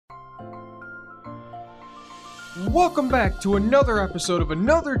Welcome back to another episode of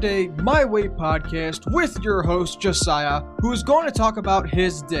Another Day My Way podcast with your host Josiah, who is going to talk about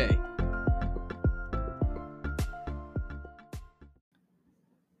his day.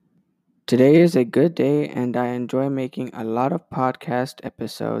 Today is a good day and I enjoy making a lot of podcast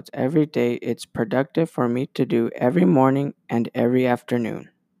episodes every day. It's productive for me to do every morning and every afternoon.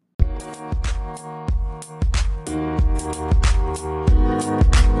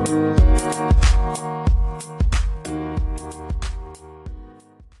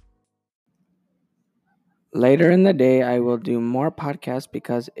 Later in the day, I will do more podcasts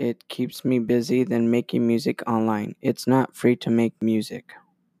because it keeps me busy than making music online. It's not free to make music.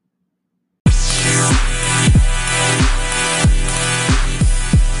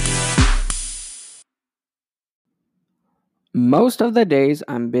 Most of the days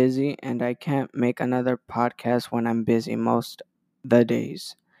I'm busy and I can't make another podcast when I'm busy most the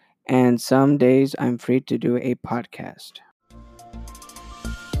days. And some days I'm free to do a podcast.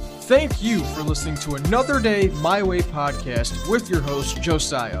 Thank you for listening to Another Day My Way podcast with your host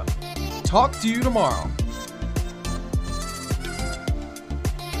Josiah. Talk to you tomorrow.